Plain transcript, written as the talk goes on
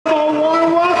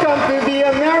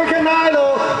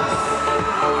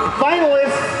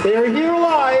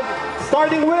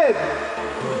with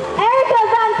Erica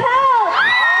Van Pelt.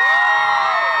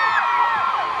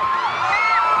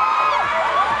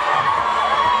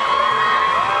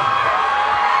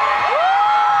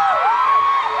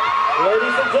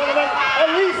 Ladies and gentlemen,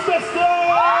 Elise Sisters!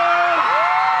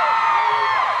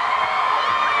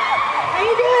 How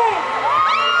you doing?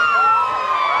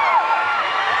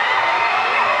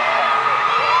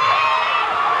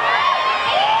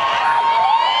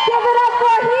 Give it up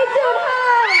for Hee-Jun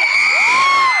Han!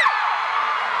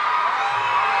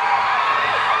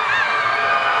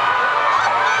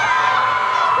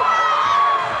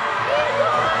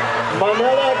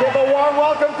 Manila, give a warm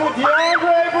welcome to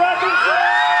DeAndre Breckenshire!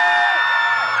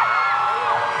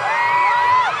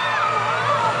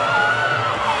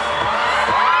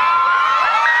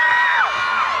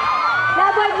 Now,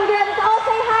 boys and girls, let's all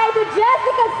say hi to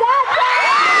Jessica Sanchez!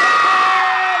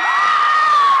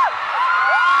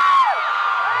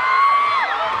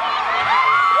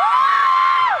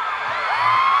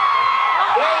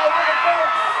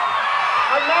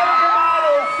 American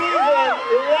Idol Season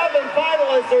 11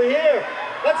 finalists are here.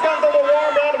 Let's give them a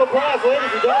warm round of applause,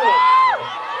 ladies and gentlemen.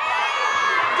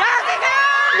 Jessica!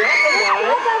 Welcome, guys.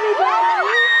 What's up, everybody?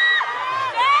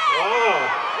 Wow.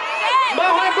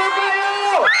 Mahal ko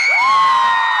kayo!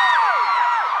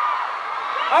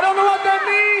 I don't know what that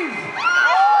means.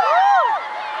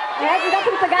 Yes, we got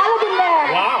some Tagalog in there.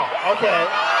 Wow, okay.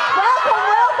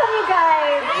 Welcome, you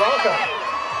guys. Welcome.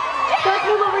 Let's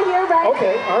move over here, right?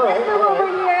 Okay, all right. Let's move over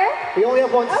here. We only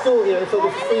have one stool here, so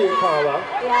this is for you, Carla.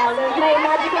 Yeah, there's my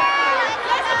magical.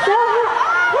 So,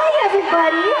 hi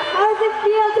everybody. How does it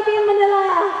feel to be in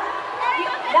Manila?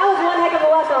 That was one heck of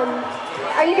a welcome.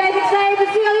 Are you guys excited to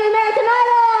see all the American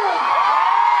Idol?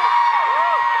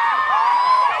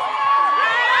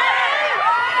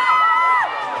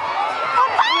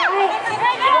 Alright,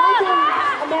 welcome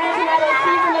American Idol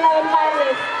Season 11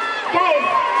 finalists. Guys,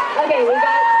 okay, we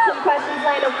got some questions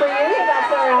lined up for you, if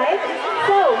that's alright.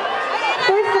 So,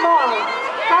 first of all,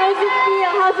 how does it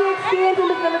feel? How's your experience in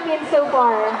the Philippines so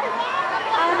far?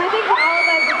 I think for all of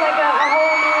us, it's like a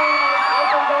whole new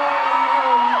open door.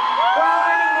 We're all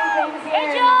learning new things here,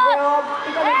 and we're all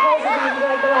becoming closer to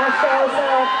like the last show. So,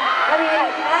 I mean,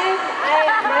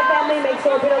 my family makes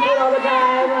torpedo food all the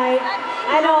time. Like,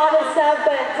 I know all this stuff,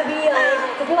 but to feel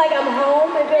like I'm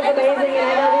home, it feels amazing. And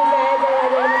I know these guys are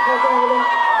like really much closer to home.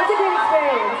 It's a great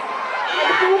experience. And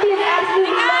the Philippines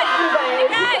absolutely loves you guys.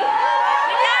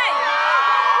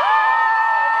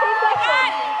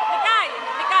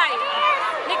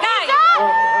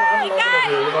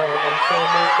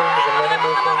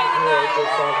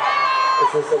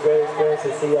 It's just a great experience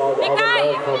to see all the love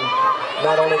from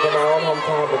not only from my own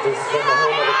hometown, but just from the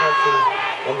whole other country.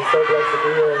 I'm just so blessed to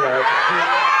be here, and the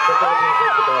Philippines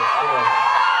is the best. You know.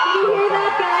 Did you hear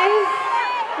that, guys?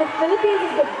 The Philippines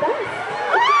is the best.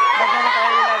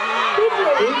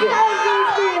 How was your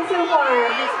experience so far?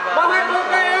 Mahal ko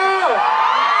kayo.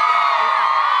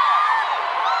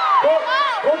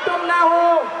 Gutom na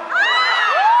ho.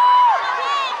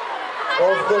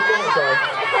 What was the first thing, sorry?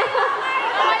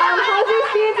 How's your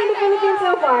experience in the Philippines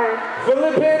so far?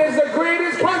 Philippines is the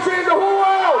greatest country in the whole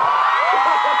world.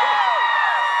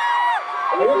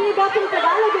 You got some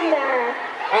Tagalog in there.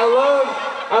 I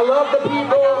love the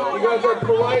people. You guys are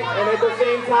polite and at the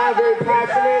same time very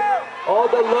passionate. All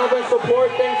the love and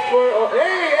support. Thanks for.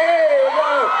 Hey,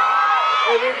 look.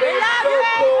 Everything is so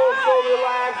cool, so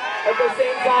relaxed. At the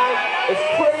same time, it's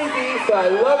crazy. So I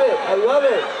love it. I love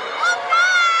it.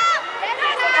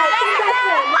 I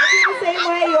feel the same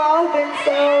way. You all have been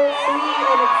so sweet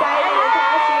and excited and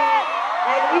passionate.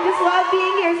 And we just love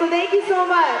being here, so thank you so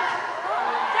much.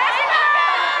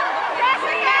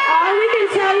 All we can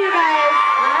tell you guys,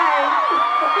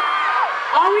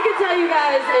 All we can tell you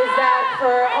guys is that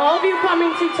for all of you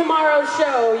coming to tomorrow's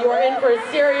show, you are in for a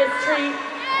serious treat.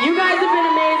 You guys have been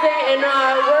amazing, and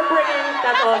we're bringing,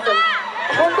 that's awesome.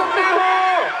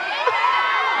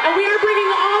 And we are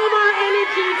bringing all of our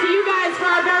energy to you guys for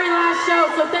our very last show,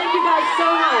 so thank you guys so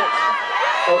much.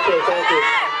 Okay, thank you.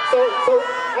 So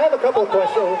I have a couple of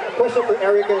questions. A question for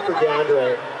Erica and for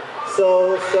DeAndre.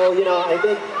 So you know, I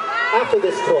think after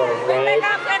this tour, right?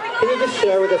 Can you just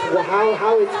share with us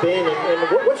how it's been and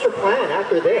what's your plan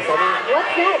after this? I mean,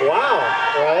 what's next? Wow,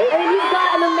 right? I mean, you've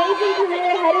got an amazing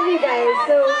career ahead of you guys,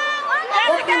 so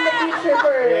what's in the future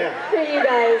for you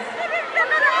guys?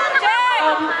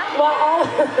 Well,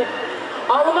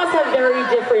 all of us have very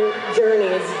different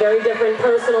journeys, very different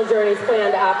personal journeys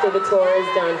planned after the tour is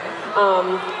done.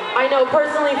 I know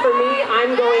personally for me,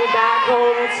 I'm going back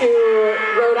home to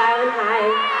Rhode Island. Hi.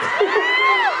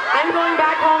 I'm going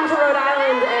back home to Rhode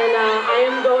Island, and I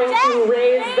am going to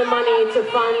raise the money to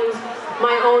fund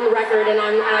my own record, and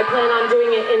I plan on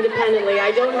doing it independently.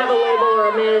 I don't have a label or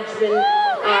a management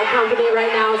company right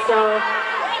now,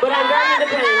 but I'm very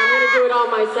independent. I'm going to do it all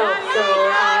myself. So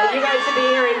you guys should be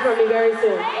hearing from me very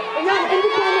soon. We got an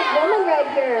independent woman right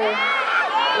here.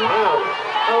 Wow.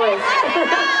 Always.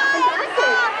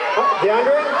 Fantastic.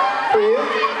 DeAndre, for you?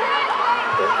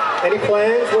 Any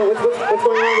plans? What's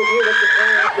going on with you? What's your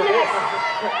plan after this?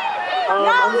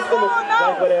 I'm just gonna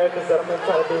like what Erica said. I'm gonna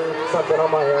try to do something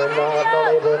on my own. No, I have no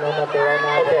label, no nothing right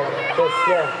now. Okay. Just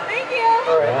yeah. Thank you.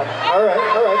 All right.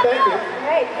 Thank you.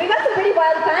 All right, we got some pretty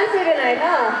wild fans here tonight,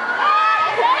 huh?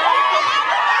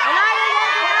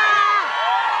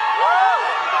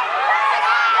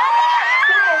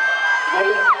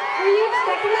 Guys, were you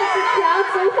expecting such a crowd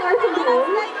so far from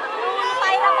home?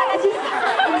 It's just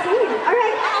insane. All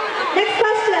right, next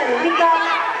question.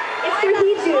 It's for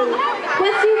Hijun.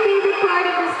 What's your favorite part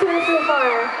of this tour so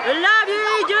far? I love you,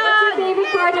 What's your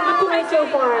favorite part of the tour so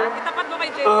far?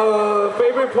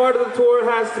 Favorite part of the tour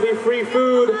has to be free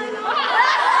food,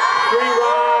 free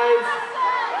rides,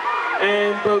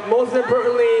 but most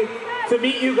importantly, to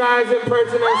meet you guys in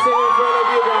person and sing in front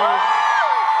of you guys.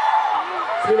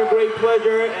 It's been a great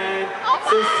pleasure, and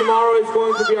since tomorrow is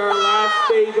going to be our last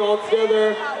stage all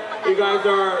together, you guys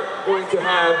are going to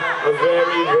have a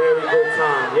very, very good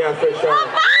time. Yeah, for sure. All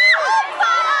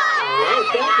right,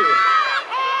 thank you.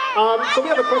 So we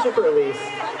have a question for Elise.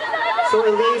 So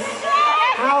Elise,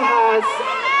 how has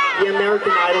the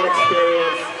American Idol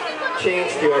experience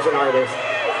changed you as an artist?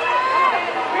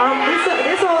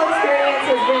 This whole experience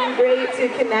has been great to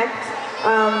connect,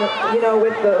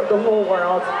 with the whole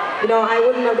world. I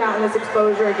wouldn't have gotten this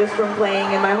exposure just from playing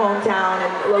in my hometown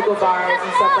and local bars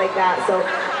and stuff like that. So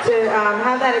to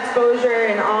have that exposure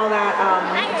and all that,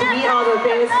 to meet all the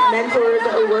famous mentors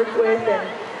that we worked with and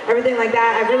everything like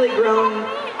that, I've really grown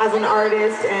as an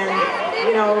artist and,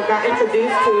 got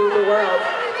introduced to the world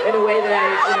in a way that I,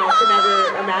 could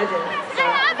never imagine. So.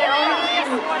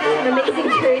 An amazing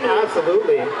journey.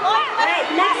 Absolutely. All right,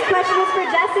 next question is for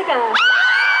Jessica.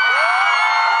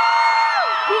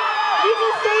 You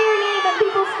just say your name and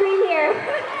people scream here.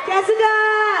 Jessica!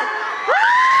 Well,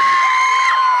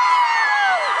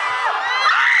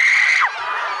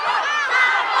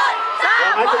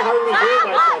 I can hardly hear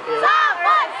myself here.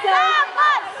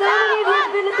 So many of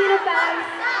you Filipino fans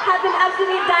have been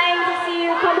absolutely dying to see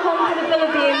you come home to the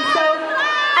Philippines. So,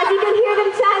 as you can hear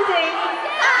them chanting,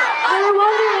 we were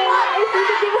wondering if you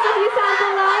could give us a few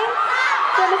sample lines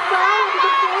from a song that you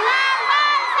could sing.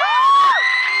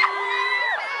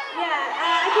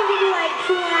 Yeah, I can give you like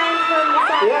 2 lines from the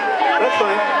song. Yeah, that's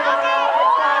fine.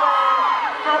 It's got,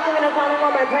 How Come Gonna Call Me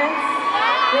More My Prince.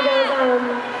 It goes,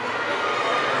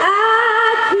 I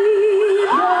keep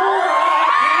your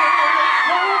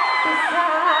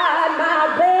beside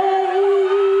my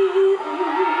baby,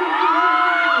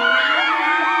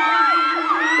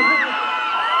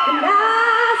 and I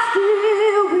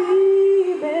still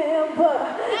remember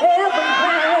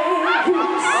everything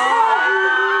you said.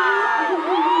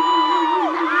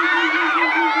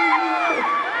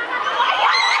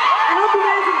 I hope you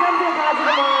guys can come to the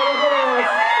concert tomorrow to hear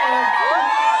us.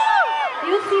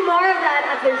 You'll see more of that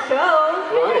at their show.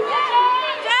 Right.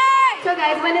 So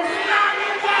guys, could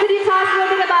you tell us a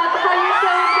little bit about how your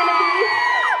show is going to be?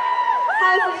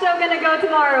 How is the show going to go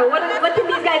tomorrow? What can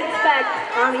these guys expect?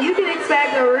 You can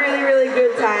expect a really, really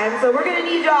good time. So we're going to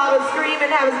need you all to scream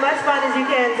and have as much fun as you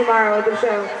can tomorrow at the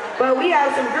show. But we have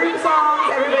some group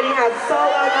songs. Everybody has a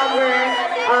solo number.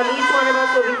 Each one of us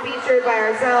will be featured by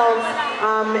ourselves.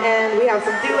 And we have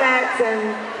some duets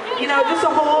and just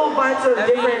a whole bunch of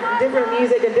different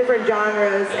music and different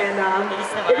genres. And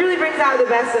it really brings out the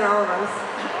best in all of us.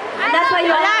 And that's why you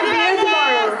all have to be here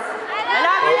tomorrow. I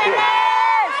love you.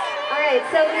 Alright,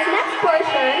 so this next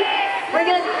portion, we're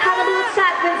going to have a little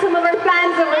chat with some of our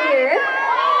fans over here.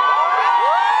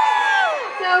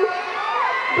 So,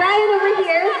 Brian over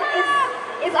here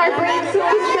is our brain, so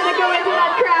he's going to go into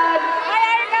that crowd.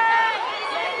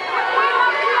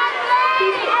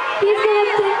 He's going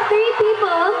to pick 3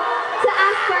 people to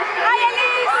ask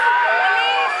questions.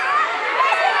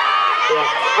 Yeah.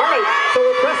 All right, so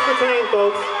we're pressed for time,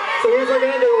 folks. So here's what we're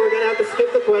going to do. We're going to have to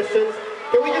skip the questions.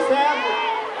 Can we just have,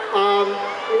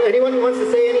 anyone who wants to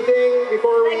say anything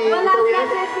before we One last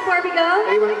message before we go.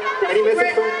 Anyone? Any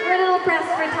message from? We're a little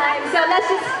pressed for time, so let's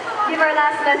just give our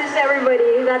last message to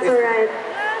everybody. That's all right.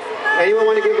 Anyone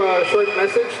want to give a short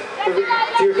message to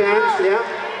your fans? Yeah?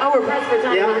 Oh, we're pressed for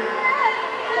time. Yeah?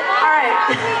 All right.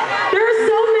 There are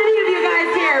so many of you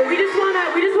guys here. We just wanna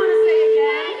say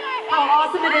again how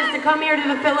awesome it is to come here to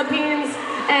the Philippines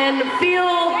and feel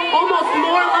almost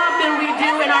more love than we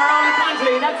do in our own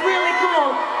country. That's really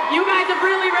cool. You guys have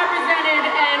really represented,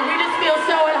 and we just feel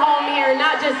so at home here.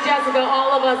 Not just Jessica,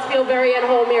 all of us feel very at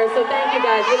home here. So thank you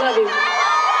guys. We love you.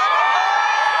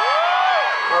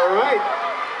 All right.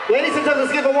 Ladies and gentlemen,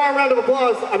 let's give a warm round of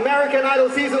applause. American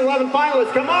Idol Season 11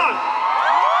 finalists, come on!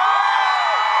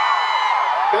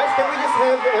 Guys, can we just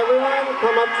have everyone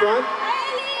come up front?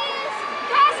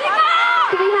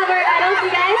 Can we have our idols,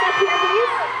 you guys, up here,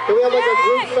 please? Can we have like a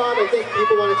group shot? I think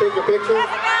people want to take your picture.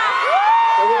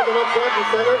 Everyone come up front and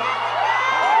center.